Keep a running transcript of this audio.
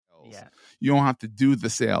Yeah. You don't have to do the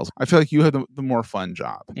sales. I feel like you have the more fun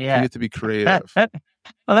job. Yeah. You get to be creative. Well,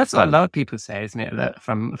 that's what a lot of people say, isn't it? That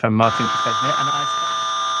from marketing perspective.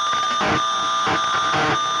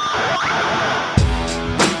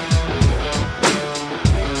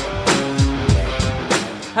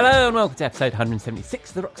 Hello and welcome to episode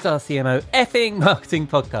 176 of the Rockstar CMO effing marketing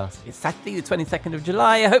podcast. It's Saturday the 22nd of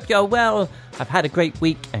July. I hope you're well. I've had a great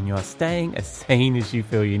week and you are staying as sane as you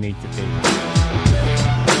feel you need to be.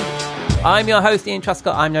 I'm your host, Ian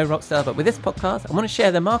Truscott. I'm no rockstar, but with this podcast, I want to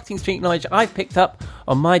share the marketing street knowledge I've picked up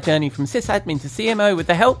on my journey from sysadmin to CMO with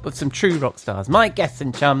the help of some true rockstars, my guests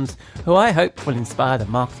and chums, who I hope will inspire the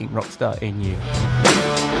marketing rockstar in you.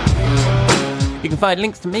 You can find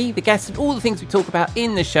links to me, the guests, and all the things we talk about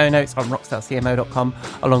in the show notes on rockstarcmo.com,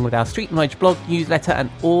 along with our Street Knowledge blog, newsletter,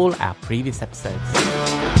 and all our previous episodes.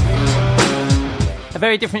 A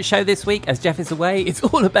very different show this week, as Jeff is away. It's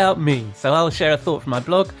all about me. So I'll share a thought from my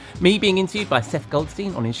blog, me being interviewed by Seth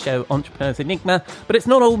Goldstein on his show Entrepreneur's Enigma. But it's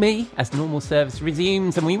not all me, as normal service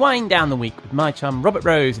resumes, and we wind down the week with my chum Robert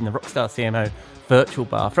Rose in the Rockstar CMO virtual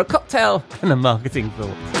bar for a cocktail and a marketing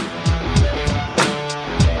thought.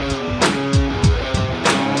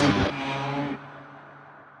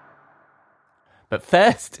 But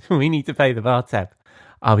first, we need to pay the bar tab.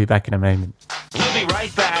 I'll be back in a moment. We'll be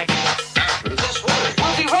right back. We'll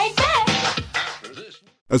be right back.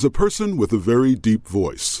 As a person with a very deep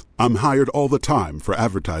voice, I'm hired all the time for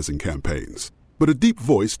advertising campaigns. But a deep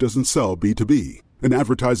voice doesn't sell B2B, and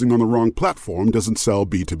advertising on the wrong platform doesn't sell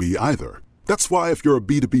B2B either. That's why if you're a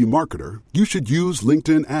B2B marketer, you should use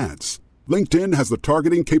LinkedIn ads. LinkedIn has the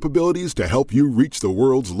targeting capabilities to help you reach the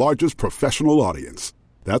world's largest professional audience.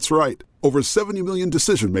 That's right. Over 70 million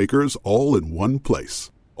decision makers all in one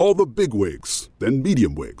place. All the big wigs, then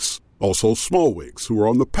medium wigs. Also small wigs who are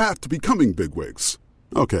on the path to becoming big wigs.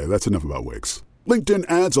 Okay, that's enough about wigs. LinkedIn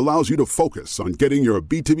ads allows you to focus on getting your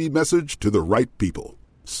B2B message to the right people.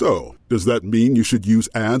 So, does that mean you should use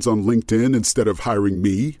ads on LinkedIn instead of hiring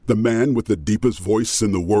me, the man with the deepest voice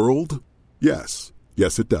in the world? Yes.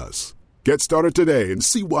 Yes, it does. Get started today and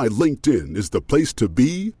see why LinkedIn is the place to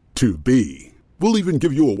be to be. We'll even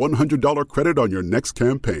give you a $100 credit on your next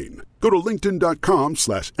campaign. Go to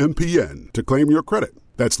linkedin.com/MPN to claim your credit.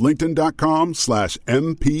 That's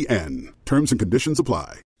linkedin.com/MPN. Terms and conditions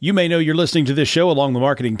apply. You may know you're listening to this show along the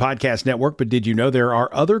Marketing Podcast Network, but did you know there are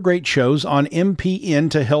other great shows on MPN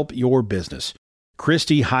to help your business?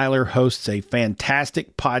 Christy Heiler hosts a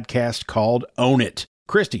fantastic podcast called Own It.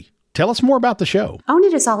 Christy, tell us more about the show. Own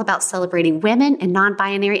It is all about celebrating women and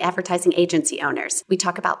non-binary advertising agency owners. We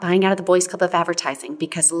talk about buying out of the boys' club of advertising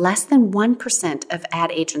because less than 1% of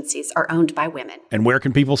ad agencies are owned by women. And where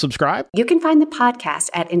can people subscribe? You can find the podcast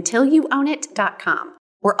at untilyouownit.com.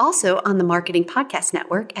 We're also on the Marketing Podcast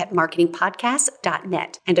Network at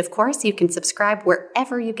marketingpodcast.net. And of course, you can subscribe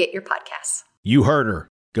wherever you get your podcasts. You heard her.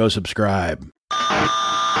 Go subscribe.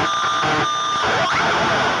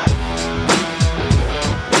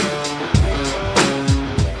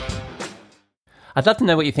 I'd love to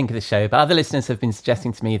know what you think of the show, but other listeners have been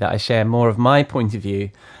suggesting to me that I share more of my point of view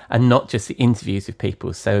and not just the interviews with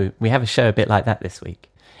people. So we have a show a bit like that this week.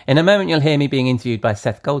 In a moment, you'll hear me being interviewed by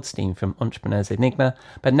Seth Goldstein from Entrepreneur's Enigma.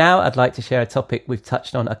 But now I'd like to share a topic we've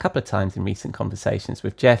touched on a couple of times in recent conversations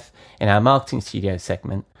with Jeff in our Marketing Studio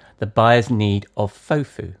segment, the buyer's need of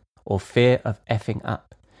FOFU, or fear of effing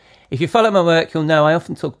up. If you follow my work, you'll know I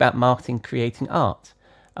often talk about marketing creating art,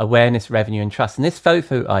 awareness, revenue, and trust. And this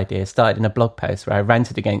FOFU idea started in a blog post where I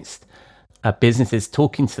ranted against businesses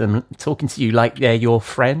talking to you like they're your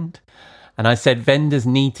friend. And I said vendors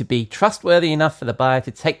need to be trustworthy enough for the buyer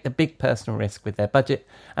to take the big personal risk with their budget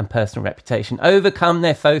and personal reputation, overcome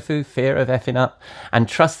their FOFU, fear of effing up, and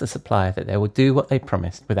trust the supplier that they will do what they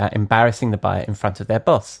promised without embarrassing the buyer in front of their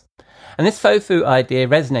boss. And this FOFU idea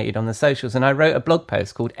resonated on the socials, and I wrote a blog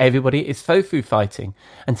post called Everybody is FOFU Fighting.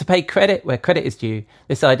 And to pay credit where credit is due,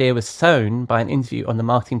 this idea was sown by an interview on the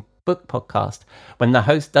Marketing Book podcast when the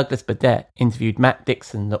host Douglas Burdett interviewed Matt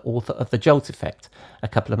Dixon, the author of The Jolt Effect, a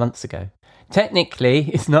couple of months ago. Technically,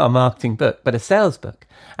 it's not a marketing book, but a sales book.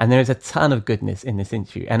 And there is a ton of goodness in this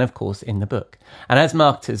interview and, of course, in the book. And as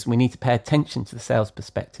marketers, we need to pay attention to the sales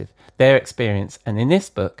perspective, their experience, and in this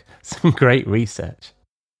book, some great research.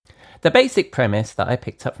 The basic premise that I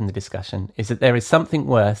picked up from the discussion is that there is something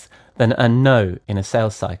worse than a no in a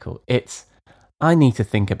sales cycle. It's, I need to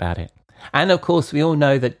think about it. And of course, we all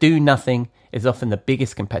know that do nothing is often the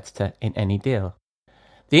biggest competitor in any deal.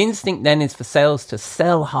 The instinct then is for sales to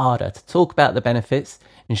sell harder, to talk about the benefits,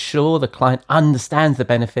 ensure the client understands the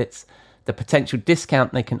benefits, the potential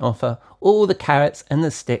discount they can offer, all the carrots and the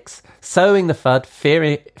sticks, sowing the FUD,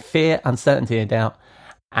 fear, uncertainty and doubt,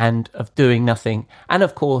 and of doing nothing, and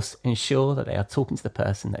of course ensure that they are talking to the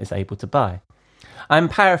person that is able to buy. I'm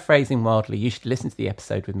paraphrasing wildly. You should listen to the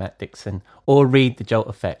episode with Matt Dixon or read The Jolt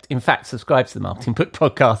Effect. In fact, subscribe to the Marketing Book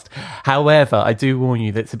Podcast. However, I do warn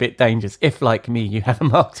you that it's a bit dangerous if, like me, you have a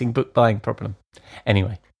marketing book buying problem.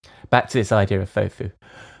 Anyway, back to this idea of FOFU.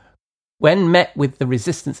 When met with the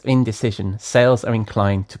resistance of indecision, sales are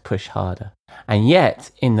inclined to push harder. And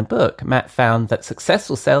yet, in the book, Matt found that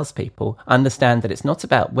successful salespeople understand that it's not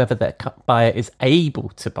about whether their buyer is able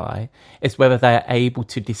to buy, it's whether they are able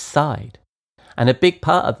to decide. And a big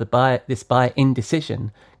part of this buyer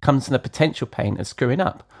indecision comes from the potential pain of screwing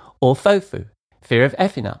up, or FOFU, fear of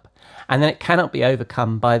effing up. And then it cannot be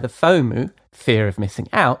overcome by the FOMU, fear of missing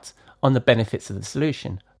out, on the benefits of the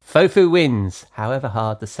solution. FOFU wins, however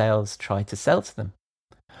hard the sales try to sell to them.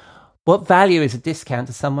 What value is a discount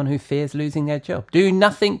to someone who fears losing their job? Doing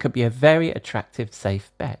nothing could be a very attractive, safe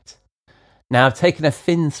bet. Now, I've taken a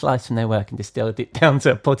thin slice from their work and distilled it down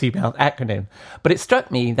to a potty-mouth acronym, but it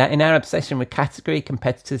struck me that in our obsession with category,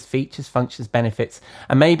 competitors, features, functions, benefits,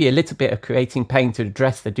 and maybe a little bit of creating pain to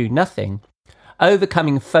address the do nothing,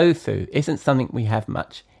 overcoming FOFU isn't something we have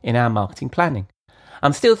much in our marketing planning.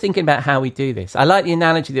 I'm still thinking about how we do this. I like the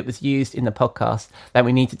analogy that was used in the podcast that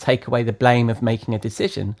we need to take away the blame of making a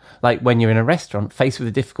decision. Like when you're in a restaurant, faced with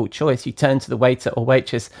a difficult choice, you turn to the waiter or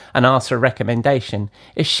waitress and ask for a recommendation.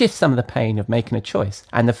 It shifts some of the pain of making a choice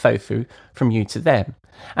and the FOFU from you to them.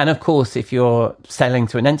 And of course, if you're selling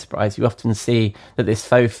to an enterprise, you often see that this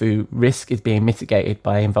FOFU risk is being mitigated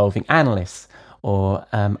by involving analysts or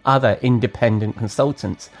other independent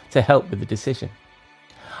consultants to help with the decision.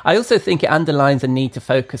 I also think it underlines a need to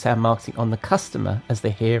focus our marketing on the customer as the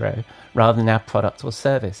hero rather than our product or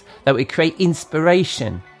service, that we create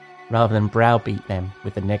inspiration rather than browbeat them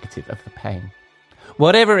with the negative of the pain.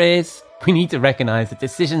 Whatever it is, we need to recognise that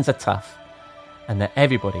decisions are tough and that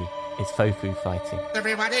everybody is FOFU fighting.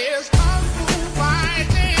 Everybody is kung fu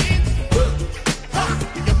fighting.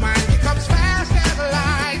 Your mind becomes fast as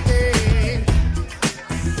lightning.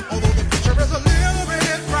 Although the picture is a little bit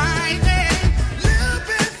frightening. Look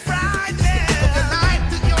at life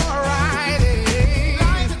that you're riding.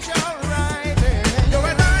 You're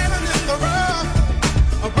an island in the rough,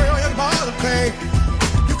 a brilliant ball of clay.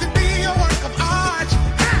 You can be a work of art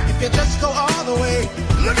if you just go all the way.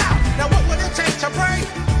 Look out! Now what would it take to break?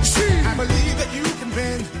 I believe that you can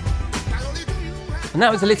bend. Not only do you have... And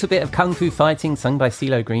that was a little bit of Kung Fu fighting sung by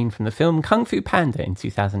CeeLo Green from the film Kung Fu Panda in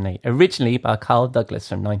 2008, originally by Carl Douglas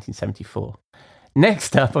from 1974.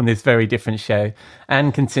 Next up on this very different show,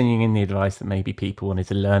 and continuing in the advice that maybe people wanted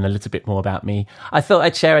to learn a little bit more about me, I thought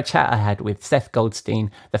I'd share a chat I had with Seth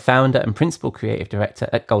Goldstein, the founder and principal creative director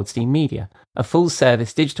at Goldstein Media, a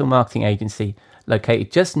full-service digital marketing agency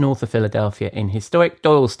located just north of Philadelphia in historic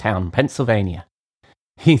Doylestown, Pennsylvania.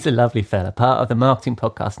 He's a lovely fella, part of the Marketing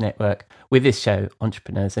Podcast Network with this show,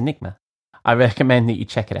 Entrepreneur's Enigma. I recommend that you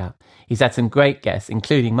check it out. He's had some great guests,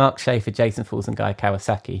 including Mark Schaefer, Jason Falls and Guy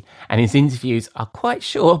Kawasaki, and his interviews are quite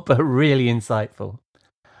short but really insightful.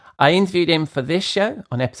 I interviewed him for this show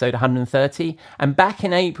on episode 130, and back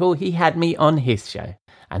in April he had me on his show,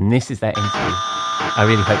 and this is that interview. I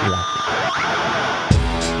really hope you like it.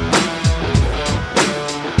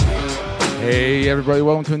 Hey, everybody.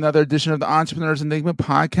 Welcome to another edition of the Entrepreneur's Enigma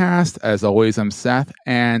podcast. As always, I'm Seth,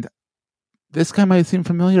 and this guy might seem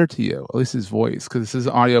familiar to you, at least his voice, because this is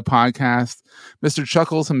an audio podcast. Mr.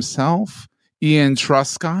 Chuckles himself, Ian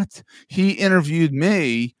Truscott, he interviewed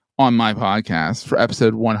me on my podcast for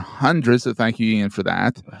episode 100, so thank you, Ian, for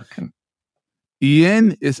that. Welcome.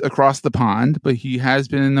 Ian is across the pond, but he has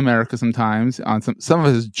been in America sometimes on some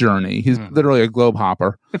of his journey. He's literally a globe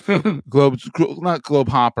hopper. Not globe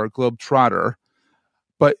hopper, globe trotter.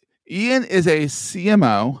 But Ian is a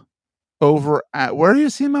CMO over at, where are you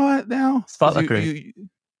CMO at now? Spotlight Group.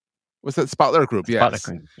 What's that? Spotlight Group, yes. Spotlight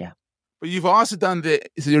Group, yeah. But you've also done so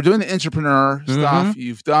you're doing the entrepreneur stuff.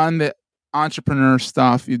 You've done the entrepreneur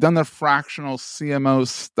stuff. You've done the fractional CMO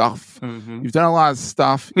stuff. You've done a lot of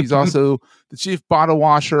stuff. He's also the chief bottle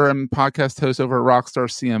washer and podcast host over at Rockstar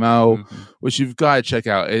CMO, which you've got to check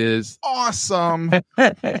out. It is awesome.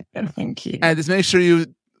 Thank you. And just make sure you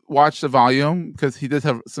watch the volume, because he does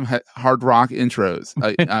have some hard rock intros.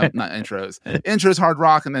 Not intros. Intros, hard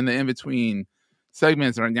rock, and then the in-between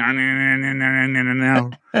segments are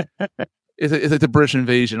it's like the British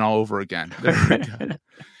invasion all over again. There we go.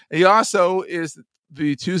 He also is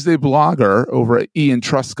the Tuesday blogger over at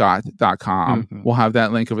iantruscott.com. We'll have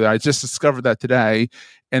that link over there. I just discovered that today,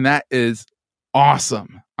 and that is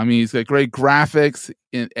awesome. I mean, he's got great graphics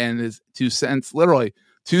and his 2 cents, literally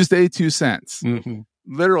Tuesday 2 cents.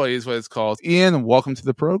 literally is what it's called. Ian, welcome to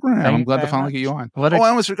the program. I'm glad to finally get you on. I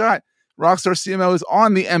almost forgot. Rockstar CMO is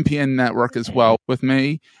on the MPN network as well with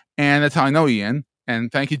me. And that's how I know Ian.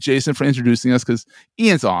 And thank you, Jason, for introducing us, because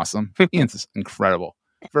Ian's awesome. Ian's incredible.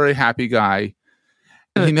 Very happy guy.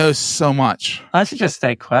 He knows so much. I should just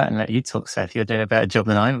stay quiet and let you talk, Seth. You're doing a better job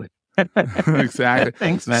than I would. Exactly.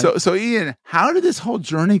 Thanks, man. So Ian, how did this whole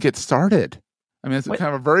journey get started? I mean, it's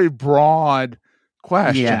kind of a very broad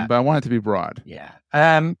question, but I want it to be broad. Yeah.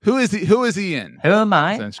 Who is Ian? Who am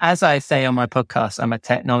I? As I say on my podcast, I'm a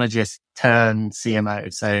technologist turned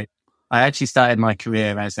CMO. So I actually started my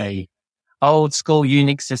career as a old school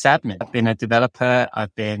Unix sysadmin. I've been a developer.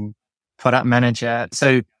 I've been product manager.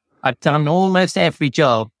 So I've done almost every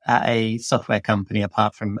job at a software company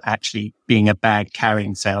apart from actually being a bag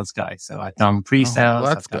carrying sales guy. So I've done pre-sales.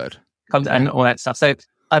 That's good. And all that stuff. So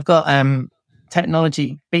I've got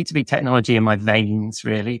technology, B2B technology in my veins,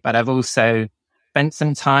 really. But I've also spent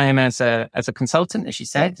some time as a consultant, as you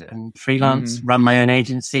said, and freelance, run my own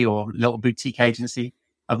agency or little boutique agency.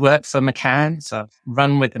 I've worked for McCann, so I've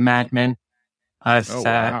run with the Mad Men. I've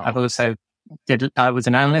also I was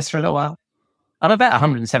an analyst for a little while. I'm about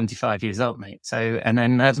 175 years old, mate. So, and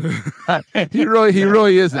then he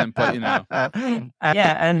really isn't, but you know,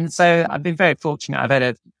 and so I've been very fortunate. I've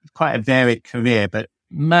had quite a varied career, but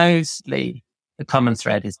mostly the common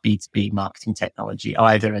thread is B2B marketing technology,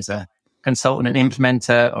 either as a consultant and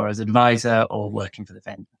implementer, or as advisor, or working for the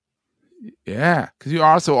vendor. Yeah, because you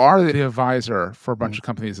also are the advisor for a bunch of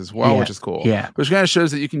companies as well, which is cool. Yeah, which kind of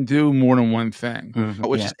shows that you can do more than one thing,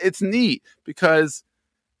 which is it's neat because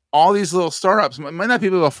all these little startups might not be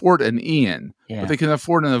able to afford an Ian, but they can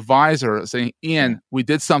afford an advisor saying, Ian, we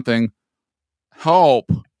did something.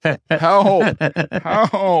 Help.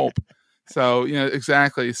 Help. So, you know,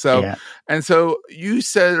 exactly. So, and so you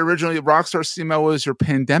said originally Rockstar CMO was your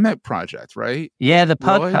pandemic project, right? Yeah, the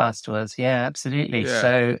podcast was. Yeah, absolutely.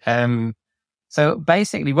 Yeah. So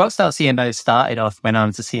basically Rockstar CMO started off when I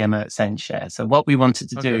was a CMO at Accenture. So what we wanted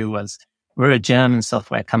to do was, we're a German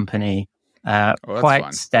software company.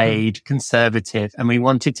 Quite staid, conservative, and we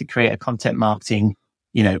wanted to create a content marketing,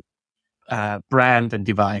 brand and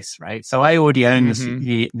device, right? So I already own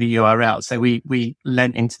the URL, so we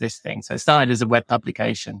lent into this thing. So it started as a web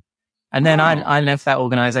publication, and then I left that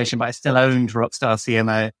organization, but I still owned Rockstar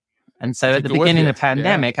CMO. And so at the beginning of the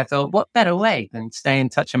pandemic, I thought, what better way than stay in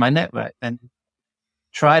touch with my network than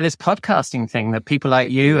try this podcasting thing that people like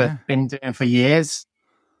you have been doing for years.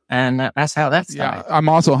 And that's how that started. Yeah, I'm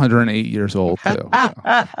also 108 years old too.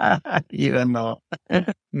 You are not.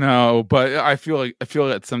 No, but I feel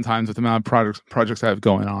that sometimes with the amount of projects I have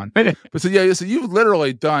going on. But so you've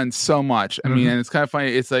literally done so much. I mean, and it's kind of funny.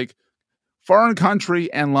 It's like foreign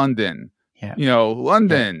country and London. Yeah.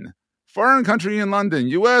 London, foreign country in London,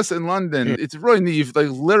 U.S. and London. Yeah. It's really neat. You've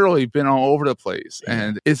literally been all over the place,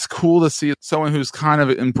 and it's cool to see someone who's kind of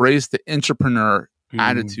embraced the entrepreneur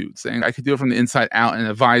attitude, saying I could do it from the inside out and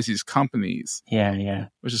advise these companies. Yeah.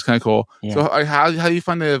 Which is kind of cool. Yeah. So how do you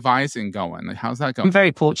find the advising going? How's that going? I'm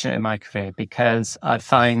very fortunate in my career because I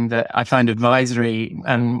find advisory,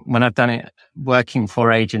 and when I've done it working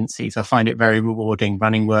for agencies, I find it very rewarding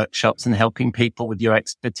running workshops and helping people with your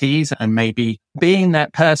expertise, and maybe being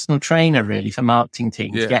that personal trainer really for marketing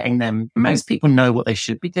teams, getting them, most people know what they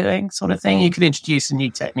should be doing sort of thing. You could introduce some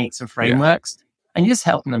new techniques and frameworks. And you're just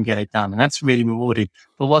helping them get it done. And that's really rewarding.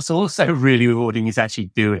 But what's also really rewarding is actually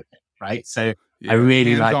doing it, right? So I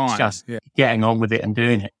really like just getting on with it and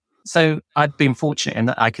doing it. So I've been fortunate in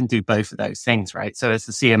that I can do both of those things, right? So as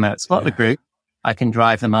the CMO at Spotlight Group, I can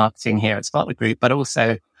drive the marketing here at Spotlight Group, but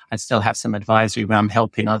also I still have some advisory where I'm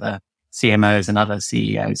helping other CMOs and other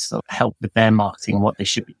CEOs sort of help with their marketing and what they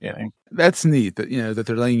should be doing. That's neat that, that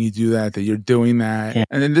they're letting you do that you're doing that. Yeah.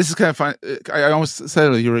 And then this is kind of fun. I almost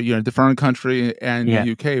said you're in a different country and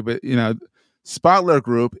the UK, but, Spotlight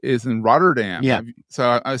Group is in Rotterdam. Yeah.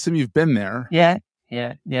 So I assume you've been there. Yeah.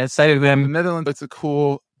 So the Netherlands, it's a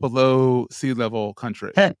cool below sea level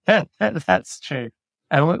country. That's true.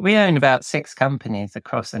 And we own about 6 companies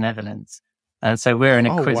across the Netherlands. And so we're an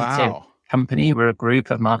acquisitive company. We're a group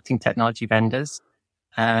of marketing technology vendors,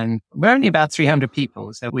 and we're only about 300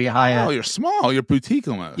 people. So we hire. Oh, you're small. You're boutique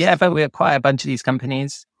almost. Yeah, but we acquire a bunch of these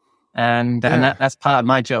companies, and that's part of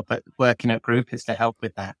my job at working at Group is to help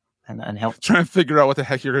with that and help. Trying to figure out what the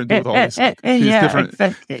heck you're going to do with all these different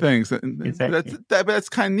things. Exactly. But that's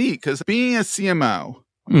kind of neat because being a CMO,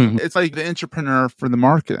 it's like the entrepreneur for the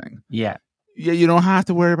marketing. Yeah. Yeah, you don't have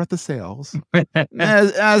to worry about the sales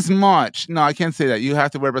as much. No, I can't say that. You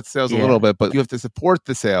have to worry about the sales a little bit, but you have to support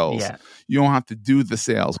the sales. Yeah. You don't have to do the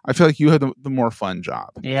sales. I feel like you have the more fun job.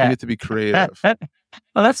 Yeah. You get to be creative.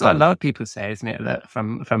 Well, that's what a lot of people say, isn't it? That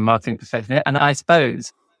from marketing perspective. And I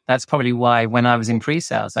suppose that's probably why when I was in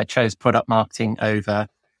pre-sales, I chose product marketing over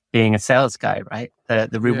being a sales guy, right?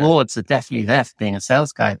 The rewards are definitely there for being a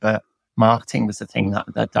sales guy, but marketing was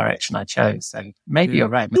the direction I chose. So maybe you're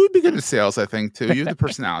right. You would be good at sales, I think, too. You have the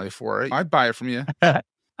personality for it. I'd buy it from you. I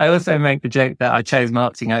also make the joke that I chose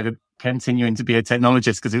marketing over continuing to be a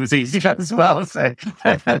technologist because it was easier as well. So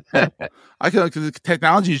I can, because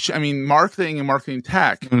technology, marketing and marketing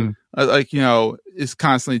tech, is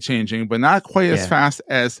constantly changing, but not quite as fast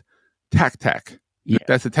as tech. Yeah.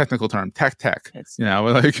 That's a technical term, tech. Like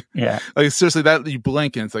seriously, that you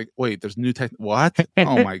blink and it's like, wait, there's new tech. What?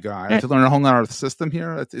 Oh my God. I have to learn a whole nother system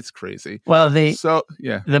here. It's crazy. Well, the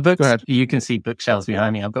books, go ahead. You can see bookshelves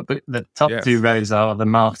behind me. I've got the top two rows are the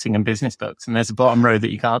marketing and business books. And there's a bottom row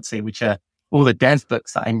that you can't see, which are all the dev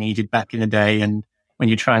books that I needed back in the day. And when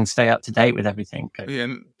you try and stay up to date with everything. Yeah,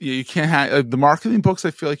 and you can't have the marketing books. I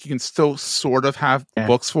feel like you can still sort of have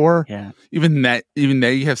books for. Yeah. Even there,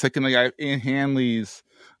 you have second, like I have Anne Hanley's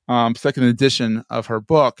second edition of her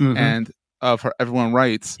book and of her Everyone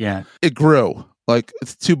Writes. Yeah. It grew. Like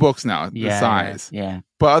it's 2 books now, the size. Yeah.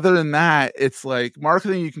 But other than that, it's like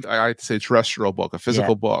marketing. I like to say terrestrial book, a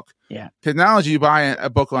physical book. Yeah. Technology, you buy a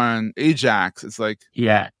book on Ajax. It's like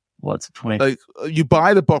what's the point? Like you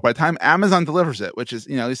buy the book by the time Amazon delivers it, which is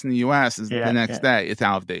at least in the US, is the next day. It's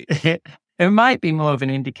out of date. It might be more of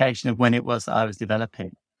an indication of when it was that I was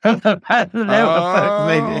developing. So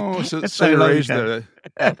your age there.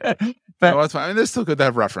 But that's fine. There's still good to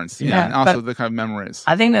have reference. And also the kind of memories.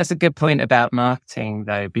 I think that's a good point about marketing,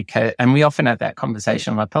 though, and we often have that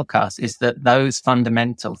conversation on my podcast, is that those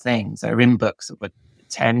fundamental things are in books that were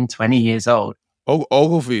 10, 20 years old.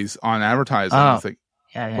 Ogilvy's on advertising. It's like,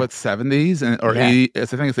 what, 70s or 80s? I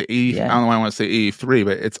think it's the 80s. I don't know why I want to say 83,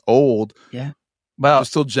 but it's old. Yeah. Well, there's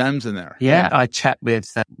still gems in there. Yeah. I chat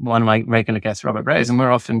with one of my regular guests, Robert Rose, and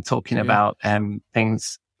we're often talking about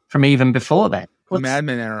things from even before that. The Mad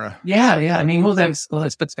Men era. Yeah. I mean, all those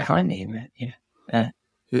books behind me.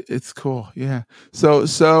 It's cool. Yeah.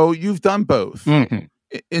 So you've done both.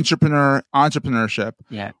 Entrepreneurship.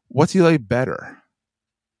 Yeah. What do you like better?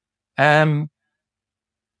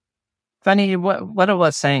 Funny, what I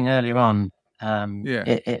was saying earlier on,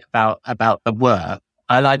 about the work.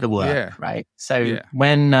 I like the work, right? So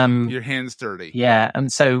when your hands dirty,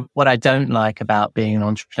 and so what I don't like about being an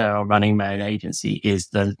entrepreneur or running my own agency is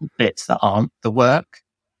the bits that aren't the work.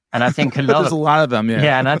 And I think there's a lot of them,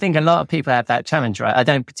 and I think a lot of people have that challenge, right? I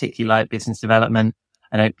don't particularly like business development.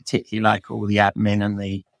 I don't particularly like all the admin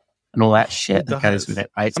and all that shit that goes with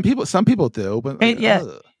it, right? Some people do, but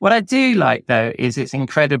What I do like though is it's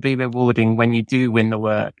incredibly rewarding when you do win the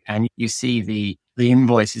work and you see the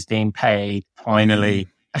invoices being paid finally.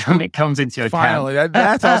 And it comes into your account. Finally,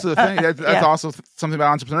 that's also the thing. That's also something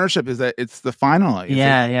about entrepreneurship is that it's the finally.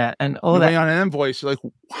 And all that. On an invoice, you're like,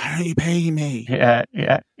 why aren't you paying me? Yeah,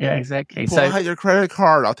 exactly. Pull out your credit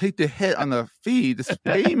card. I'll take the hit on the fee. Just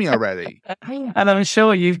pay me already. And I'm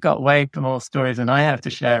sure you've got way more stories than I have to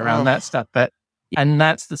share around that stuff. And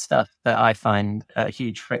that's the stuff that I find a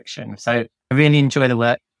huge friction. So I really enjoy the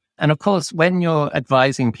work. And of course, when you're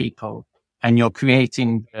advising people and you're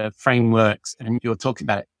creating frameworks and you're talking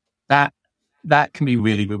about it, that can be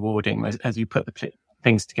really rewarding as you put the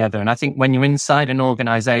things together. And I think when you're inside an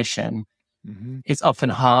organization, it's often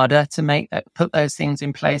harder to put those things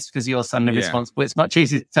in place because you're suddenly responsible. It's much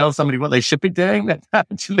easier to tell somebody what they should be doing than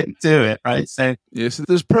actually do it, right? So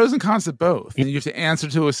there's pros and cons to both. You have to answer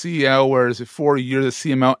to a CEO, whereas before you're the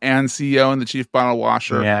CMO and CEO and the chief bottle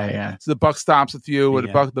washer. So the buck stops with you, or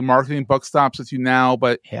the marketing buck stops with you now,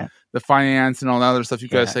 but the finance and all the other stuff, you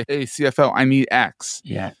got to say, hey, CFO, I need X.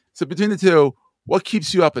 So between the two, what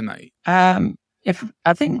keeps you up at night? I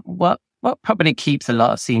think what probably keeps a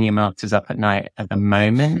lot of senior marketers up at night at the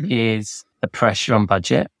moment is the pressure on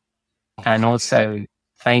budget and also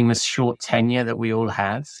famous short tenure that we all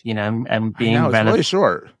have, and being relevant. It's really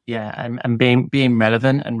short. And being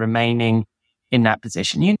relevant and remaining in that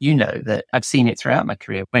position. You know that I've seen it throughout my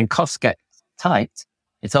career. When costs get tight,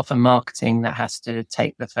 it's often marketing that has to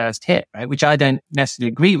take the first hit, right? Which I don't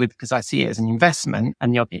necessarily agree with because I see it as an investment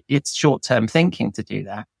and it's short-term thinking to do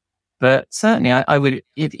that. But certainly I would,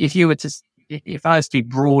 if I was to be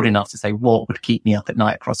broad enough to say what would keep me up at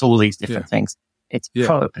night across all these different things, it's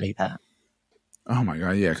probably that. Oh my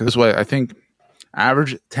God. Yeah. Because that's why I think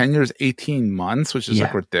average tenure is 18 months, which is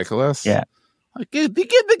like ridiculous. Like, give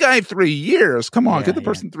the guy 3 years. Come on. Give the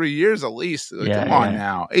person 3 years at least. Like, come on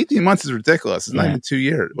now. 18 months is ridiculous. It's not even 2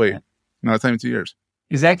 years. Wait, no, it's not even 2 years.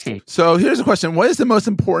 Exactly. So here's a question. What is the most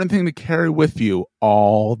important thing to carry with you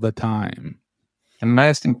all the time? The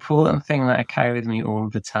most important thing that I carry with me all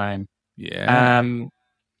the time. Yeah.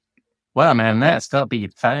 Well, man, that's got to be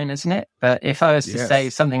your phone, isn't it? But if I was to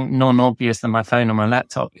say something non-obvious than my phone or my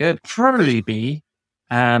laptop, it would probably be,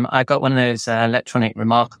 I got one of those electronic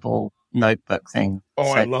remarkable notebook things.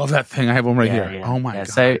 Oh, I love that thing. I have one right here. Yeah. Oh my God.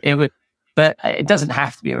 So it would, but it doesn't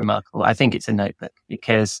have to be remarkable. I think it's a notebook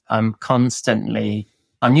because I'm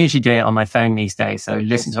usually doing it on my phone these days. So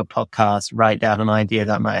listen to a podcast, write down an idea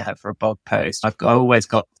that I might have for a blog post. I've always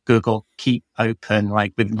got Google Keep open,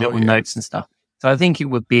 like with little notes and stuff. So I think it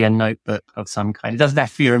would be a notebook of some kind. It doesn't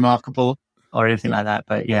have to be remarkable or anything like that.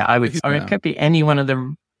 But yeah, I would, or it could be any one of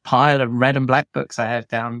the pile of red and black books I have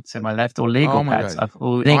down to my left or legal pads. I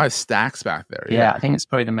have stacks back there. Yeah, I think it's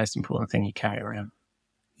probably the most important thing you carry around.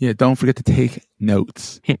 Yeah, don't forget to take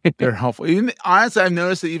notes. They're helpful. Honestly, I've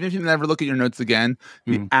noticed that even if you never look at your notes again,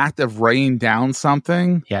 the act of writing down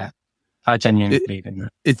something. Yeah, I genuinely believe in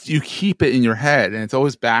that. It's you keep it in your head, and it's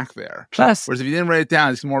always back there. Plus, whereas if you didn't write it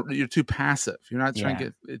down, it's more you're too passive. You're not trying to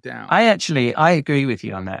get it down. I agree with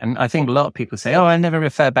you on that, and I think a lot of people say, "Oh, I never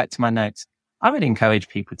refer back to my notes." I would encourage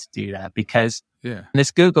people to do that because this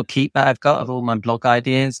Google Keep that I've got of all my blog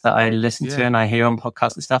ideas that I listen to and I hear on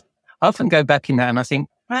podcasts and stuff, I often go back in there and I think,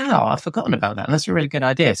 wow, I've forgotten about that. And that's a really good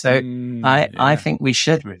idea. So I think we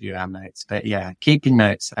should review our notes. But yeah, keeping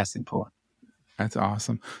notes, that's important. That's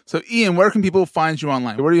awesome. So Ian, where can people find you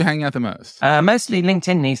online? Where are you hanging out the most? Mostly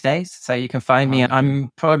LinkedIn these days. So you can find me.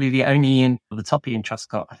 I'm probably the only Ian, the top Ian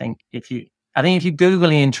Truscott. I think if you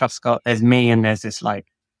Google Ian Truscott, there's me and there's this like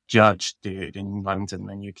judge dude in London,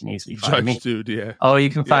 then you can easily find me. Dude, yeah. Or you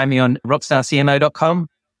can find me on rockstarcmo.com,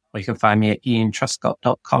 or you can find me at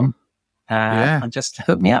iantruscott.com. And just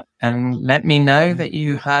hook me up and let me know that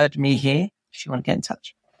you heard me here if you want to get in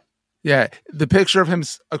touch. Yeah, the picture of him,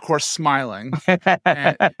 of course, smiling.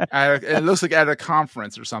 It looks like at a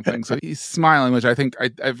conference or something. So he's smiling, which I think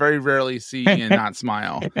I very rarely see Ian not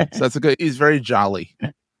smile. So that's he's very jolly.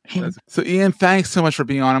 So Ian, thanks so much for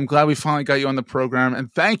being on. I'm glad we finally got you on the program.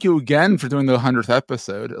 And thank you again for doing the 100th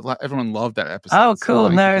episode. Everyone loved that episode. Oh, cool.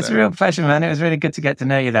 So no, it's a real pleasure, man. It was really good to get to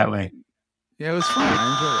know you that way. Yeah, it was fun. I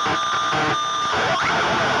enjoyed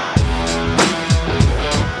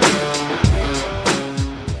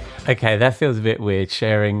it. Okay, that feels a bit weird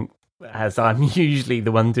sharing as I'm usually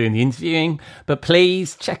the one doing the interviewing, but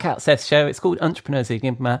please check out Seth's show. It's called Entrepreneur's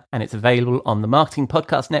Enigma and it's available on the Marketing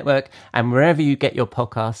Podcast Network and wherever you get your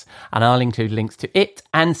podcasts, and I'll include links to it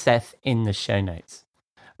and Seth in the show notes.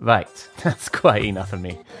 Right, that's quite enough of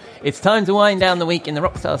me. It's time to wind down the week in the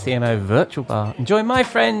Rockstar CMO virtual bar and join my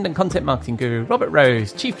friend and content marketing guru Robert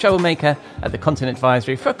Rose, chief troublemaker at the Content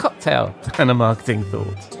Advisory, for a cocktail and a marketing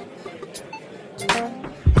thought.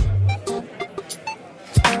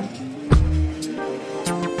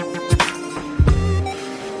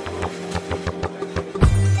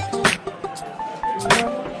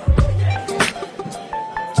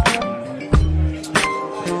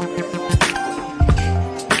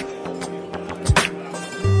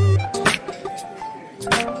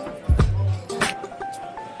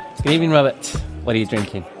 Good evening, Robert. What are you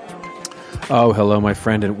drinking? Oh, hello, my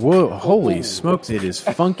friend. And whoa, holy smokes, it is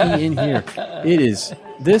funky in here.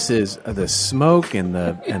 This is the smoke and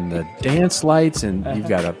the dance lights, and you've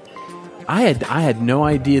got I had no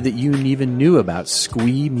idea that you even knew about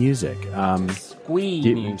squee music.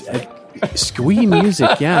 Squee music. Squee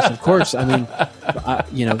music, yes, of course. I mean,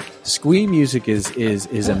 squee music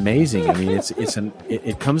is amazing. I mean,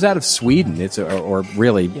 it comes out of Sweden. Or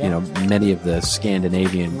really, many of the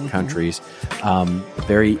Scandinavian countries.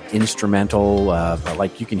 Very instrumental,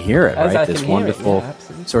 like you can hear it, right? This wonderful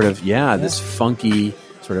sort of this funky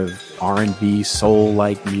sort of R&B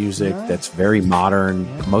soul-like music that's very modern,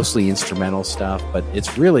 mostly instrumental stuff, but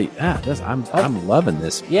it's really I'm loving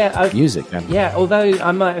this music. Although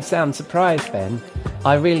I might have sounded surprised then,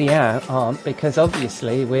 I really aren't, because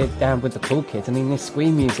obviously we're down with the cool kids. I mean, this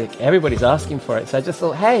squee music, everybody's asking for it, so I just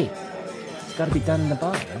thought, hey, it's got to be done in the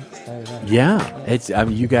bar, right? So,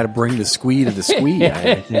 you got to bring the squee to the squee.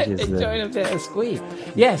 I think enjoying a bit of squee.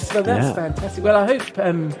 Yes, well, that's fantastic. Well, I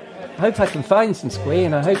hope I can find some squee,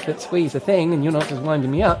 and I hope that squee's a thing, and you're not just winding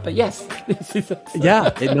me up. But yes, this is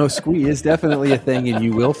squee is definitely a thing, and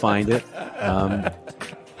you will find it.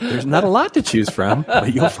 There's not a lot to choose from,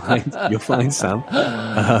 but you'll find some.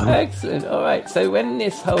 Excellent. All right. So when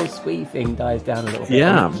this whole squee thing dies down a little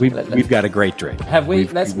bit, we've got a great drink. Have we?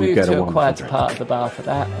 Let's move to a quieter part of the bar for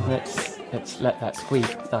that, and let's let that squee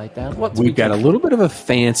die down. We've got a little bit of a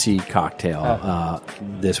fancy cocktail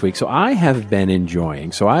this week. So I have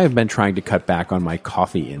been trying to cut back on my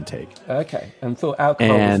coffee intake. Okay, and thought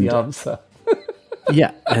alcohol was the answer.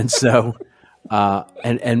 And so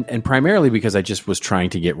and primarily because I just was trying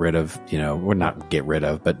to get rid of, or not get rid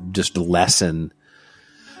of, but just lessen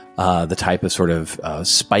the type of sort of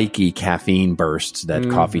spiky caffeine bursts that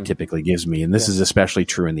coffee typically gives me. And this is especially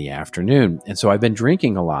true in the afternoon. And so I've been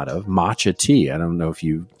drinking a lot of matcha tea. I don't know if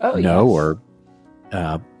you know or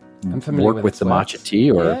work with the matcha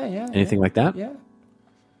tea or anything like that. Yeah.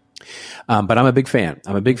 But I'm a big fan.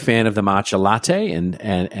 I'm a big fan of the matcha latte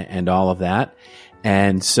and all of that.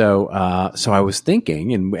 And so I was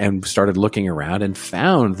thinking and started looking around and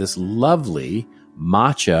found this lovely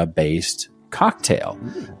matcha based cocktail,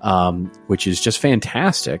 which is just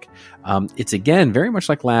fantastic. It's again very much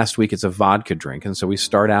like last week. It's a vodka drink, and so we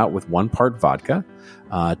start out with 1 part vodka,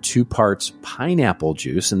 2 parts pineapple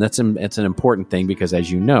juice, and it's an important thing because,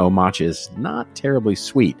 as you know, matcha is not terribly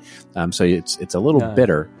sweet, so it's a little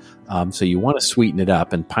bitter. So you want to sweeten it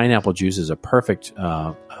up, and pineapple juice is a perfect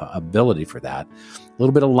ability for that. A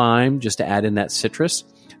little bit of lime just to add in that citrus.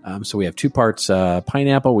 So we have 2 parts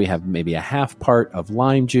pineapple. We have maybe a half part of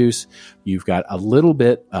lime juice. You've got a little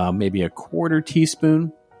bit, maybe a 1/4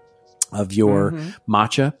 teaspoon of your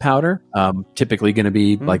matcha powder. Typically going to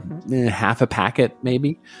be like half a packet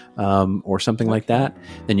maybe, or something like that.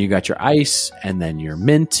 Then you got your ice and then your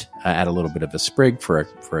mint, add a little bit of a sprig for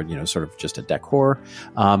sort of just a decor.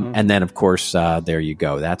 And then of course, there you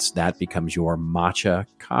go. That becomes your matcha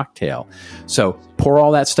cocktail. So pour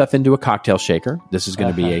all that stuff into a cocktail shaker. This is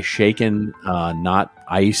going to be a shaken, not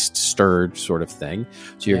iced, stirred sort of thing.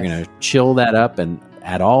 So you're going to chill that up and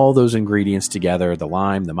add all those ingredients together, the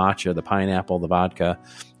lime, the matcha, the pineapple, the vodka,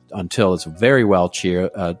 until it's very well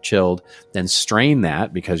chilled. Then strain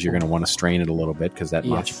that, because you're going to want to strain it a little bit because that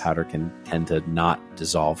matcha powder can tend to not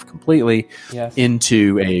dissolve completely,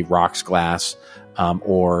 into a rocks glass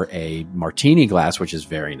or a martini glass, which is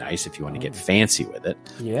very nice if you want to get fancy with it.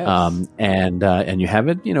 And you have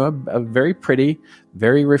it, a very pretty,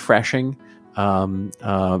 very refreshing,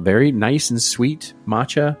 very nice and sweet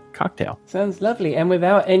matcha cocktail. Sounds lovely, and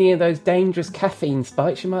without any of those dangerous caffeine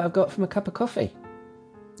spikes you might have got from a cup of coffee.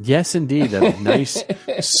 Yes, indeed. A nice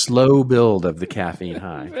slow build of the caffeine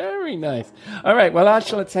high. Very nice. All right, well, I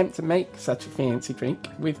shall attempt to make such a fancy drink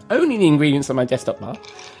with only the ingredients on my desktop bar.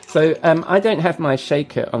 So I don't have my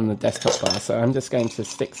shaker on the desktop bar, so I'm just going to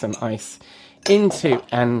stick some ice into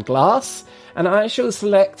an glass. And I shall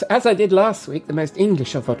select, as I did last week, the most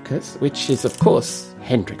English of vodkas, which is, of course,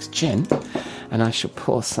 Hendrick's Gin. And I shall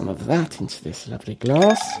pour some of that into this lovely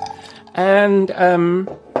glass. And,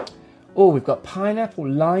 we've got pineapple,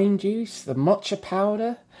 lime juice, the matcha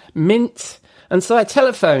powder, mint. And so I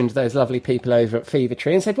telephoned those lovely people over at Fever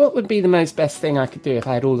Tree and said, what would be the most best thing I could do if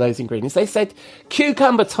I had all those ingredients? They said,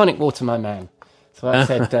 cucumber tonic water, my man. So I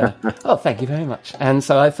said, thank you very much. And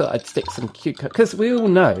so I thought I'd stick some cucumber, because we all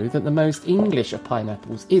know that the most English of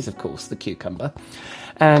pineapples is, of course, the cucumber.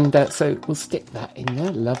 And so we'll stick that in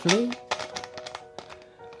there. Lovely.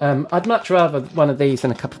 I'd much rather one of these than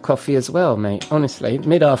a cup of coffee as well, mate. Honestly,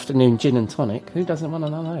 mid-afternoon gin and tonic. Who doesn't want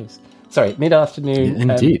one of those? Sorry, mid-afternoon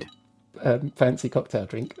indeed. Fancy cocktail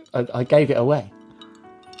drink. I gave it away.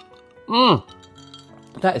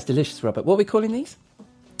 That is delicious, Robert. What are we calling these?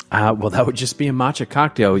 Well, that would just be a matcha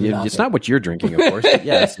cocktail. It's not what you're drinking, of course. But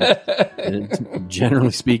yes,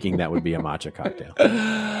 generally speaking, that would be a matcha cocktail.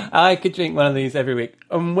 I could drink one of these every week.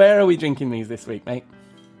 And where are we drinking these this week, mate?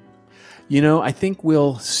 I think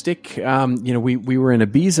we'll stick. We were in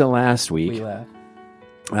Ibiza last week. We were.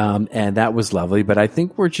 And that was lovely. But I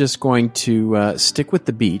think we're just going to stick with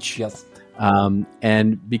the beach. Yes.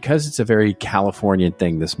 And because it's a very Californian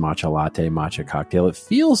thing, this matcha latte, matcha cocktail, it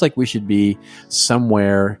feels like we should be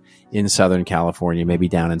somewhere in Southern California, maybe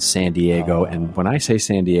down in San Diego. And when I say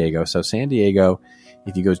San Diego,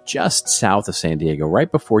 if you go just south of San Diego, right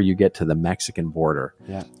before you get to the Mexican border,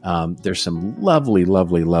 there's some lovely,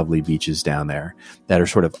 lovely, lovely beaches down there that are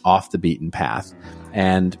sort of off the beaten path.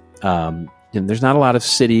 And there's not a lot of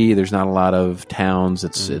city. There's not a lot of towns.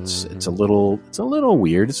 It's a little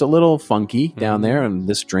weird. It's a little funky down there, and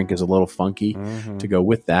this drink is a little funky to go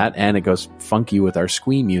with that, and it goes funky with our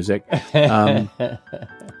squee music.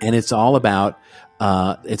 And it's all about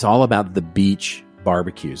the beach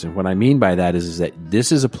barbecues. And what I mean by that is that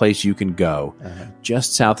this is a place you can go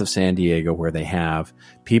just south of San Diego, where they have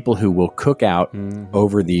people who will cook out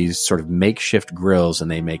over these sort of makeshift grills, and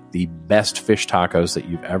they make the best fish tacos that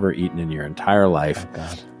you've ever eaten in your entire life.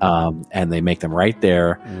 And they make them right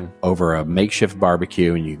there over a makeshift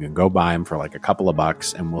barbecue, and you can go buy them for like a couple of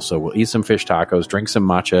bucks, and we'll eat some fish tacos, drink some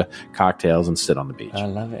matcha cocktails, and sit on the beach. I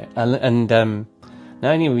love it. And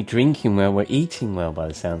Not only are we drinking well, we're eating well by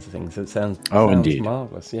the sounds of things. It sounds indeed.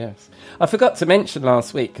 marvellous, yes. I forgot to mention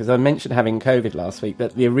last week, because I mentioned having COVID last week,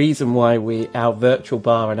 that the reason why our virtual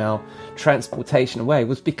bar and our transportation away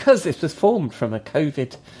was because this was formed from a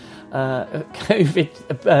COVID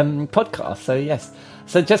podcast. So, yes.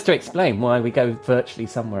 So just to explain why we go virtually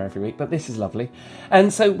somewhere every week, but this is lovely.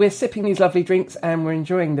 And so we're sipping these lovely drinks and we're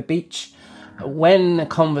enjoying the beach. When the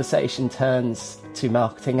conversation turns to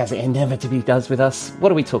marketing, as it inevitably does with us,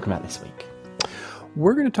 what are we talking about this week?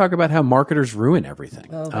 We're going to talk about how marketers ruin everything.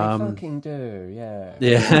 Well, they fucking do, yeah.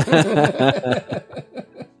 Yeah.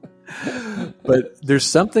 But there's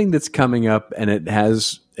something that's coming up, and it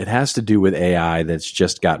has to do with AI that's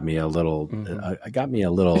just got me a little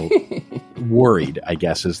worried, I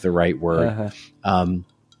guess is the right word.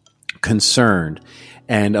 Concerned,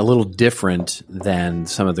 and a little different than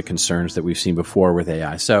some of the concerns that we've seen before with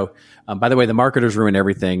AI. So, by the way, the marketers ruin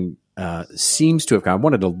everything seems to have come. I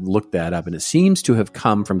wanted to look that up, and it seems to have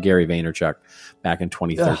come from Gary Vaynerchuk back in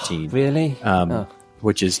 2013. Really?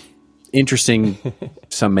 Which is interesting.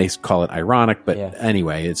 Some may call it ironic, but Yes.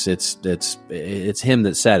 anyway, it's him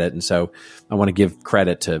that said it, and so I want to give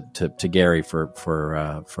credit to Gary for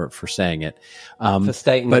saying it. For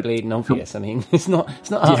stating the bleeding obvious. I mean, it's not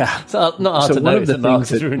hard to notice that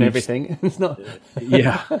marketers ruin everything. It's not.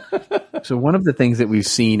 Yeah. So one of the things that we've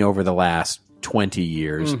seen over the last 20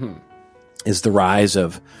 years is the rise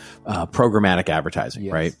of programmatic advertising,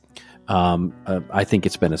 Yes. right? I think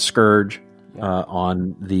it's been a scourge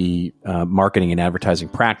on the marketing and advertising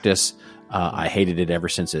practice. I hated it ever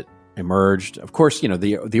since it emerged. Of course,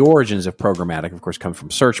 the origins of programmatic, of course, come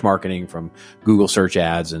from search marketing, from Google search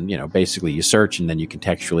ads, and basically you search and then you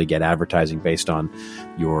contextually get advertising based on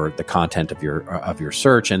the content of your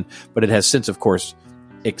search. But it has since, of course,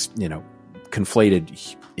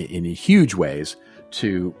 conflated in huge ways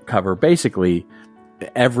to cover basically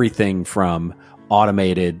everything from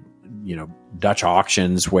automated, Dutch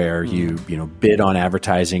auctions where you bid on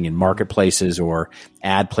advertising in marketplaces or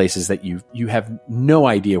ad places that you have no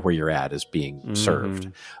idea where your ad is being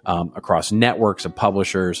served, across networks of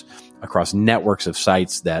publishers, across networks of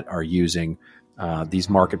sites that are using these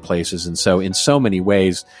marketplaces. And so in so many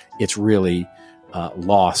ways, it's really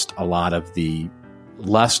lost a lot of the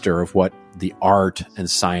luster of what the art and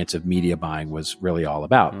science of media buying was really all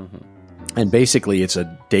about. And basically it's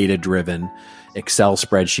a data-driven, Excel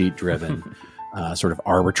spreadsheet-driven sort of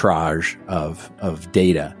arbitrage of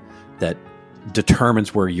data that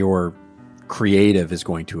determines where your creative is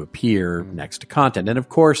going to appear next to content. And of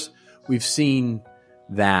course, we've seen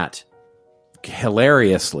that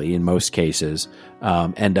hilariously, in most cases,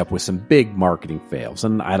 end up with some big marketing fails.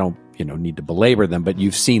 And I don't need to belabor them, but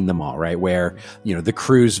you've seen them all, right? Where, the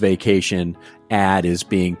cruise vacation ad is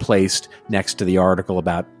being placed next to the article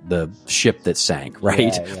about the ship that sank,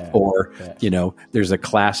 right? Or, there's a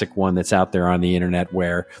classic one that's out there on the internet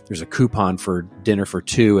where there's a coupon for dinner for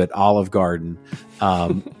two at Olive Garden,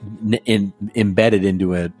 embedded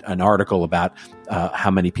into an article about how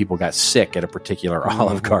many people got sick at a particular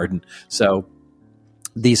Olive Garden. So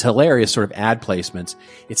these hilarious sort of ad placements,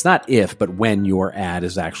 it's not if, but when your ad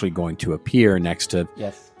is actually going to appear next to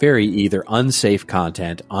very either unsafe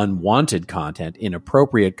content, unwanted content,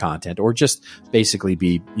 inappropriate content, or just basically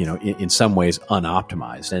be, in some ways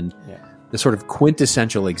unoptimized. And the sort of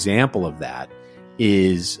quintessential example of that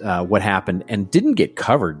is what happened and didn't get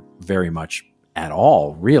covered very much at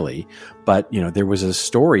all, really. But, there was a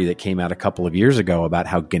story that came out a couple of years ago about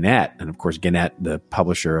how Gannett, and of course Gannett, the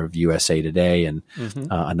publisher of USA Today and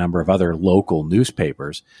a number of other local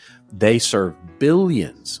newspapers, they serve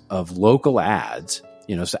billions of local ads,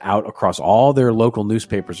 so out across all their local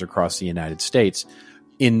newspapers across the United States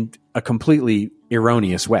in a completely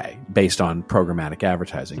erroneous way based on programmatic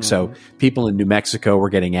advertising. So people in New Mexico were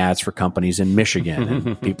getting ads for companies in Michigan,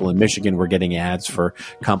 and people in Michigan were getting ads for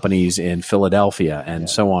companies in Philadelphia, and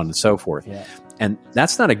so on and so forth. And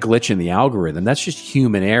that's not a glitch in the algorithm. That's just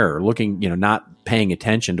human error, looking, not paying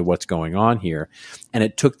attention to what's going on here. And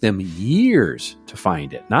it took them years to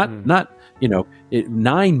find it. Not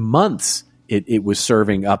 9 months it was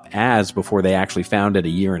serving up ads before they actually found it a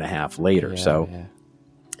year and a half later.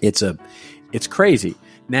 It's crazy.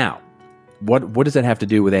 Now, what does that have to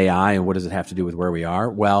do with AI, and what does it have to do with where we are?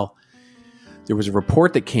 Well, there was a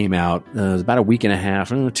report that came out it was about a week and a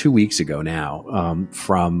half, 2 weeks ago now,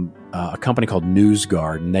 from a company called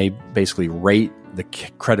NewsGuard, and they basically rate the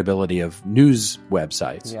credibility of news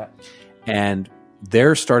websites. And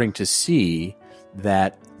they're starting to see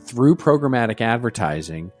that through programmatic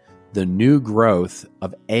advertising, the new growth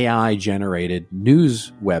of AI-generated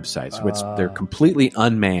news websites, which they're completely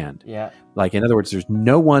unmanned. Like, in other words, there's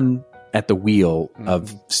no one at the wheel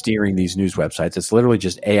of steering these news websites. It's literally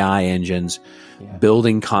just AI engines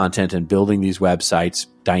building content and building these websites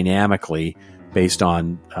dynamically based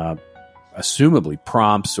on assumably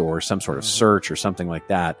prompts or some sort of search or something like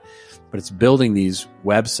that. But it's building these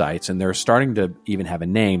websites, and they're starting to even have a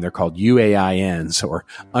name. They're called UAINs, or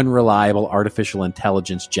Unreliable Artificial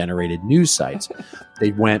Intelligence Generated News Sites.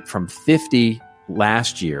 They went from 50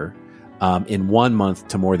 last year in 1 month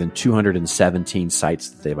to more than 217 sites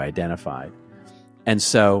that they've identified. And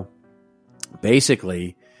so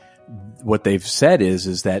basically what they've said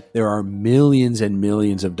is that there are millions and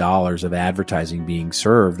millions of dollars of advertising being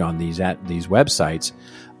served on these websites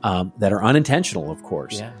that are unintentional, of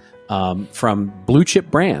course. Yeah. From blue chip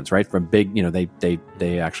brands, right? From big,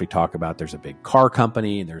 they actually talk about there's a big car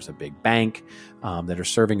company and there's a big bank that are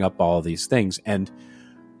serving up all of these things. And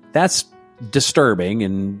that's disturbing.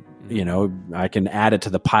 And, I can add it to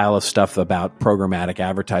the pile of stuff about programmatic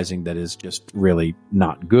advertising that is just really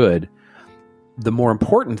not good. The more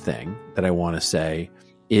important thing that I want to say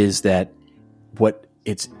is that what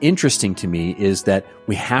it's interesting to me is that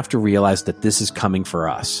we have to realize that this is coming for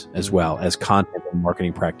us as well as content and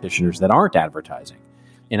marketing practitioners that aren't advertising.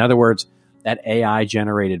 In other words, that AI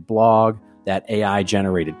generated blog, that AI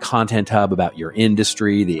generated content hub about your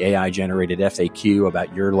industry, the AI generated FAQ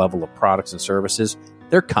about your level of products and services,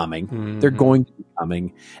 they're coming. Mm-hmm. They're going to be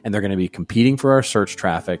coming, and they're going to be competing for our search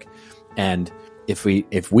traffic. And if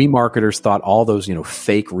we marketers thought all those,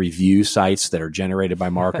 fake review sites that are generated by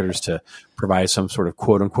marketers to provide some sort of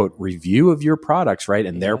quote unquote review of your products, right?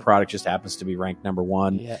 And their product just happens to be ranked number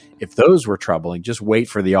one. Yeah. If those were troubling, just wait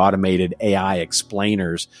for the automated AI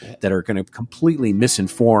explainers that are going to completely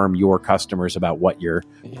misinform your customers about what your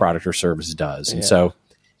product or service does. And so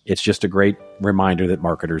it's just a great reminder that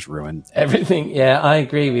marketers ruin everything. Yeah, I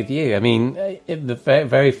agree with you. I mean, the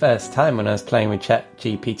very first time when I was playing with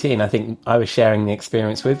ChatGPT, and I think I was sharing the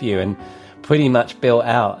experience with you, and pretty much built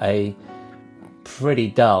out a pretty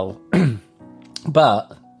dull,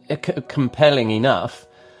 but compelling enough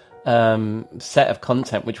set of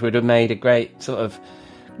content, which would have made a great sort of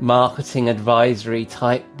marketing advisory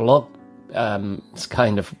type blog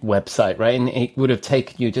kind of website, right? And it would have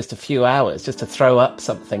taken you just a few hours just to throw up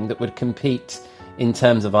something that would compete in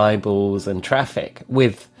terms of eyeballs and traffic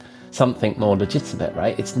with something more legitimate,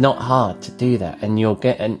 right? It's not hard to do that, and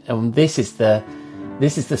and this is the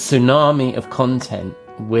tsunami of content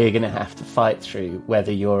we're going to have to fight through,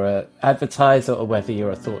 whether you're a advertiser or whether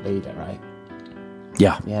you're a thought leader, right?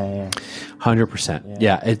 Yeah. 100%.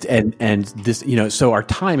 Yeah. And this, so our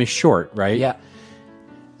time is short, right? Yeah.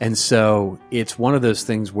 And so it's one of those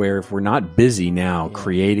things where if we're not busy now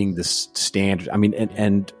creating this standard, I mean,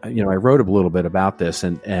 and I wrote a little bit about this,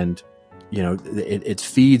 and it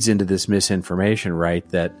feeds into this misinformation, right?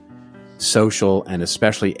 That social and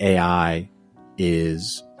especially AI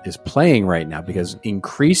is playing right now, because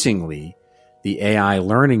increasingly the AI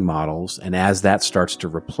learning models, and as that starts to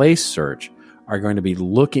replace search, are going to be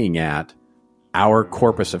looking at our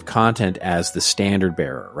corpus of content as the standard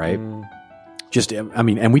bearer, right?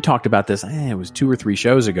 And we talked about this, it was 2 or 3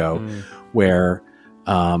 shows ago, where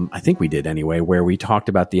I think we did anyway, where we talked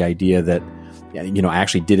about the idea that, I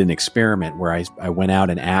actually did an experiment where I went out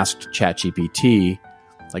and asked ChatGPT,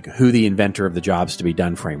 like, who the inventor of the jobs to be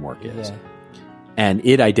done framework is. Yeah. And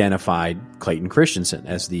it identified Clayton Christensen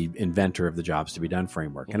as the inventor of the jobs to be done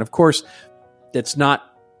framework. And of course, it's not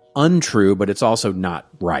untrue, but it's also not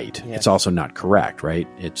right. Yeah. It's also not correct, right?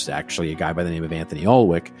 It's actually a guy by the name of Anthony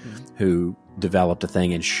Ulwick who developed a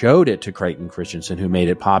thing and showed it to Clayton Christensen, who made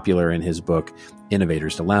it popular in his book,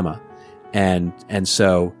 Innovator's Dilemma. And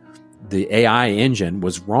so the AI engine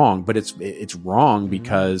was wrong, but it's wrong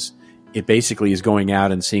because it basically is going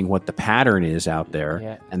out and seeing what the pattern is out there.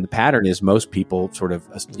 Yeah. And the pattern is most people sort of,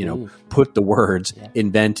 put the words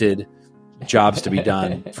invented, jobs to be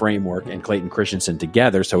done, framework, and Clayton Christensen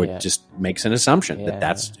together. So it just makes an assumption that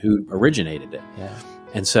that's who originated it. Yeah.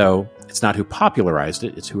 And so it's not who popularized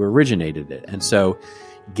it, it's who originated it. And so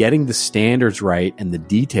getting the standards right and the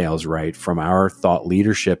details right from our thought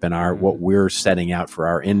leadership and what we're setting out for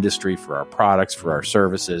our industry, for our products, for our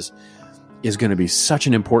services is going to be such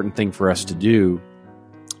an important thing for us to do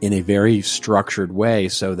in a very structured way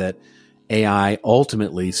so that AI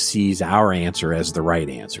ultimately sees our answer as the right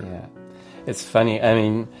answer. Yeah. It's funny. I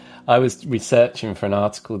mean, I was researching for an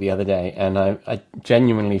article the other day, and I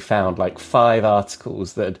genuinely found like 5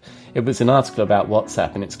 articles that it was an article about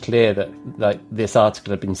WhatsApp, and it's clear that like this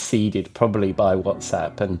article had been seeded probably by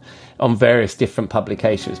WhatsApp and on various different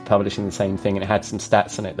publications publishing the same thing, and it had some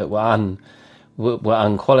stats on it that were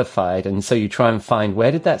unqualified. And so you try and find,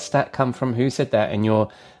 where did that stat come from? Who said that? And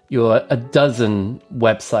you're a dozen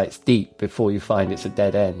websites deep before you find it's a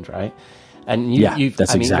dead end, right? And we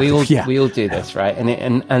all do this, right?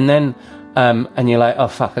 And then you're like, oh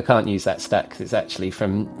fuck, I can't use that stack because it's actually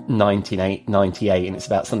from 1998 and it's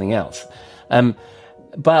about something else. But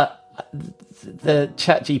the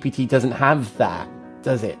ChatGPT doesn't have that,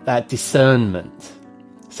 does it? That discernment.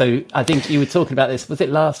 So I think you were talking about this. Was it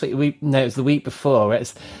last week? No, it was the week before. Where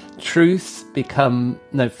it's truths become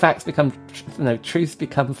facts become truths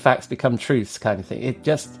become facts become truths kind of thing. It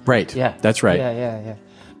just right. Yeah, that's right. Yeah.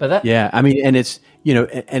 But that I mean, and it's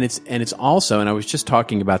and it's also, and I was just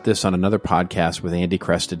talking about this on another podcast with Andy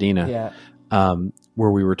Crestadina,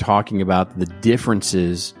 where we were talking about the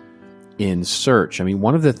differences in search. I mean,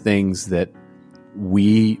 one of the things that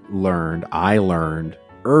I learned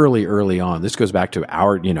early on, this goes back to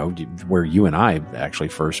our, where you and I actually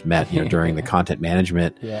first met, during the content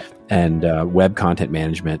management and web content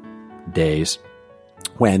management days,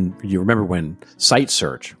 when you remember when site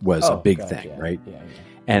search was a big thing, right? Yeah.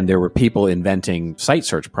 And there were people inventing site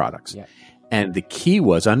search products. Yeah. And the key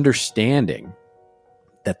was understanding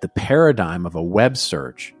that the paradigm of a web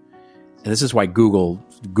search, and this is why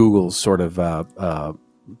Google's sort of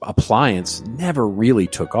appliance never really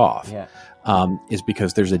took off. Yeah. Is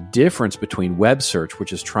because there's a difference between web search,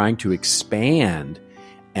 which is trying to expand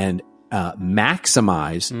and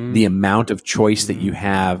maximize the amount of choice that you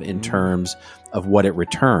have in terms of what it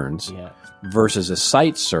returns, versus a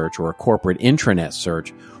site search or a corporate intranet search,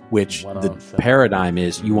 which the paradigm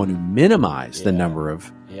is you want to minimize the number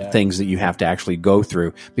of things that you have to actually go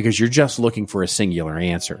through because you're just looking for a singular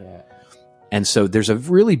answer. Yeah. And so there's a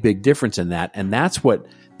really big difference in that. And that's what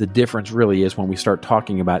the difference really is when we start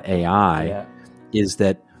talking about AI, is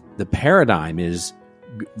that the paradigm is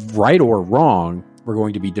right or wrong. We're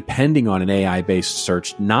going to be depending on an AI-based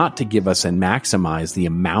search not to give us and maximize the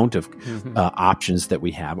amount of options that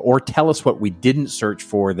we have, or tell us what we didn't search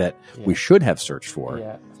for that we should have searched for.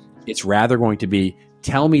 Yeah. It's rather going to be,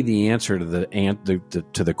 tell me the answer to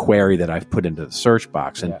the query that I've put into the search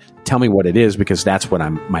box, and tell me what it is, because that's what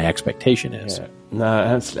my expectation is. Yeah.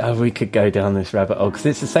 No, we could go down this rabbit hole, because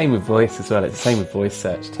it's the same with voice as well. It's the same with voice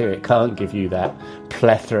search too. It can't give you that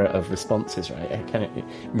plethora of responses, right?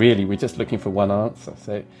 Really, we're just looking for one answer.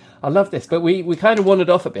 So I love this, but we kind of wandered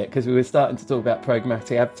off a bit because we were starting to talk about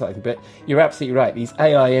programmatic advertising. But you're absolutely right. These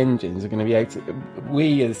AI engines are going to be able to,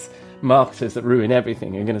 we as marketers that ruin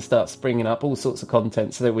everything are going to start springing up all sorts of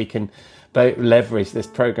content so that we can both leverage this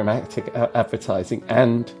programmatic advertising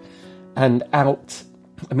and out.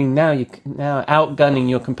 I mean, now outgunning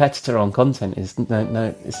your competitor on content is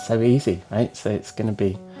it's so easy, right? So it's going to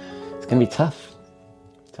be tough.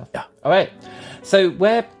 Yeah. All right. So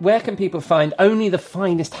where can people find only the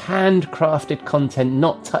finest handcrafted content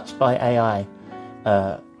not touched by AI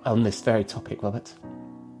on this very topic, Robert?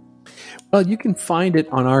 Well, you can find it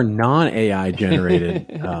on our non-AI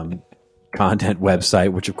generated content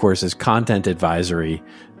website, which of course is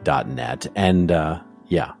contentadvisory.net. And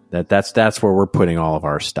that's where we're putting all of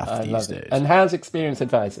our stuff these days. And how's Experience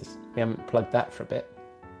Advisors? We haven't plugged that for a bit.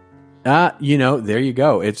 There you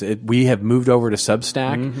go. We have moved over to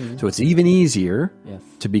Substack, so it's even easier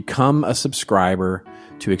to become a subscriber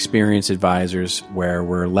to Experience Advisors, where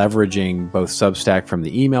we're leveraging both Substack from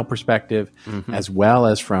the email perspective, as well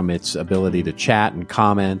as from its ability to chat and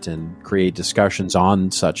comment and create discussions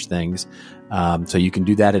on such things. So you can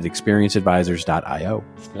do that at experienceadvisors.io.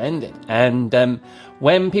 Splendid. And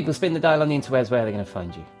when people spin the dial on the interwebs, where are they going to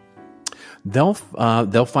find you? They'll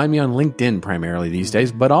find me on LinkedIn primarily these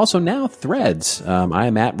days, but also now Threads. I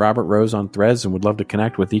am at Robert Rose on Threads and would love to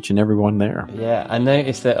connect with each and everyone there. Yeah, I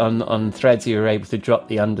noticed that on Threads you were able to drop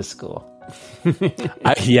the underscore.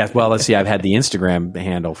 Well, let's see. I've had the Instagram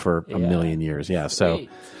handle for a million years. Yeah, so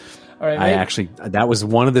all right, that was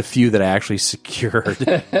one of the few that I actually secured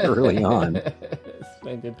early on.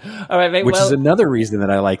 Splendid. All right, mate. Which is another reason that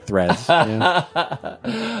I like Threads.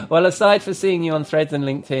 Yeah. Well, aside from seeing you on Threads and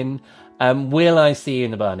LinkedIn, will I see you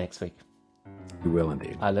in the bar next week? You will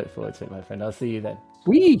indeed. I look forward to it, my friend. I'll see you then.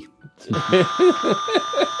 Wee!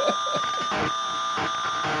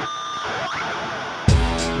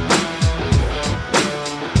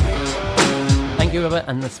 Thank you, Robert.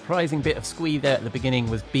 And the surprising bit of squee there at the beginning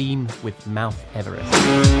was Beam with Mouth Everest.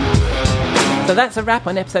 So that's a wrap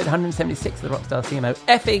on episode 176 of the Rockstar CMO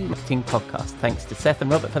effing marketing podcast. Thanks to Seth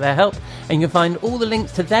and Robert for their help. And you can find all the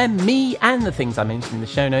links to them, me, and the things I mentioned in the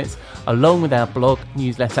show notes, along with our blog,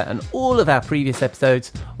 newsletter, and all of our previous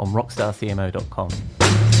episodes on rockstarcmo.com.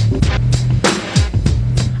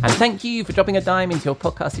 And thank you for dropping a dime into your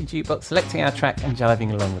podcasting jukebox, selecting our track and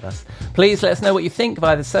jiving along with us. Please let us know what you think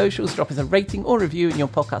via the socials, drop us a rating or review in your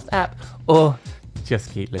podcast app, or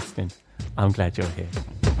just keep listening. I'm glad you're here.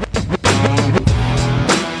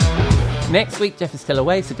 Next week, Jeff is still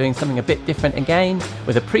away, so doing something a bit different again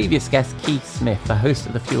with a previous guest, Keith Smith, the host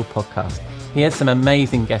of the Fuel podcast. He has some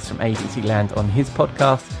amazing guests from agency land on his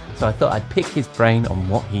podcast, so I thought I'd pick his brain on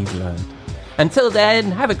what he's learned. Until then,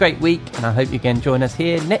 have a great week, and I hope you can join us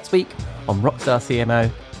here next week on Rockstar CMO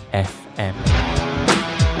FM.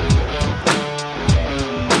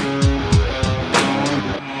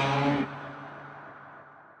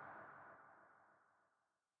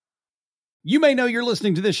 You may know you're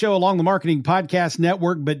listening to this show along the Marketing Podcast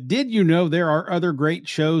Network, but did you know there are other great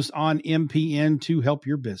shows on MPN to help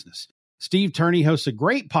your business? Steve Turney hosts a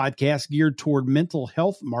great podcast geared toward mental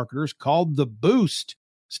health marketers called The Boost.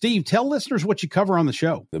 Steve, tell listeners what you cover on the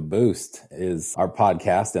show. The Boost is our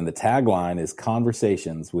podcast, and the tagline is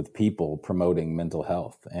conversations with people promoting mental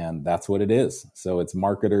health. And that's what it is. So it's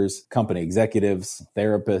marketers, company executives,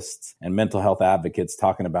 therapists, and mental health advocates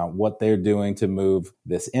talking about what they're doing to move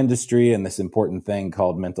this industry and this important thing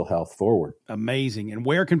called mental health forward. Amazing. And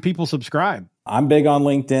where can people subscribe? I'm big on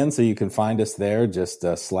LinkedIn, so you can find us there, just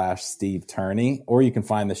 /Steve Turney, or you can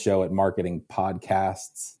find the show at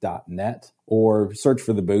marketingpodcasts.net, or search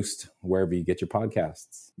for The Boost wherever you get your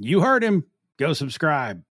podcasts. You heard him. Go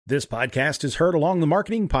subscribe. This podcast is heard along the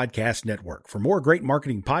Marketing Podcast Network. For more great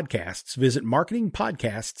marketing podcasts, visit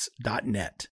marketingpodcasts.net.